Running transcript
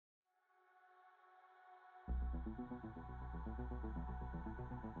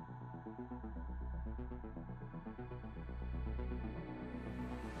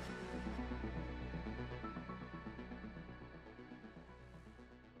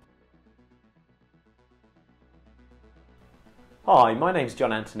Hi, my name's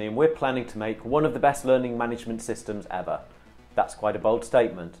John Anthony and we're planning to make one of the best learning management systems ever. That's quite a bold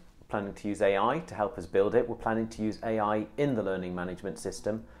statement. We're planning to use AI to help us build it. We're planning to use AI in the learning management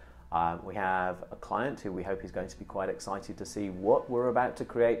system. We have a client who we hope is going to be quite excited to see what we're about to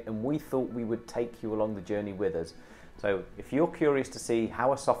create, and we thought we would take you along the journey with us. So if you're curious to see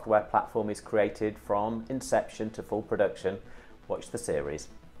how a software platform is created from inception to full production, watch the series.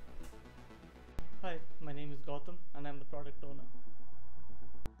 Hi, my name is Gautam and I'm the product owner.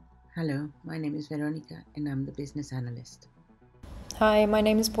 Hello, my name is Veronica and I'm the business analyst. Hi, my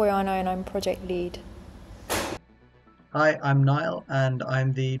name is Boyana and I'm project lead. Hi, I'm Niall and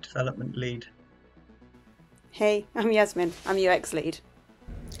I'm the development lead. Hey, I'm Yasmin. I'm UX lead.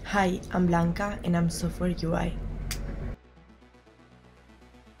 Hi, I'm Blanca and I'm software UI.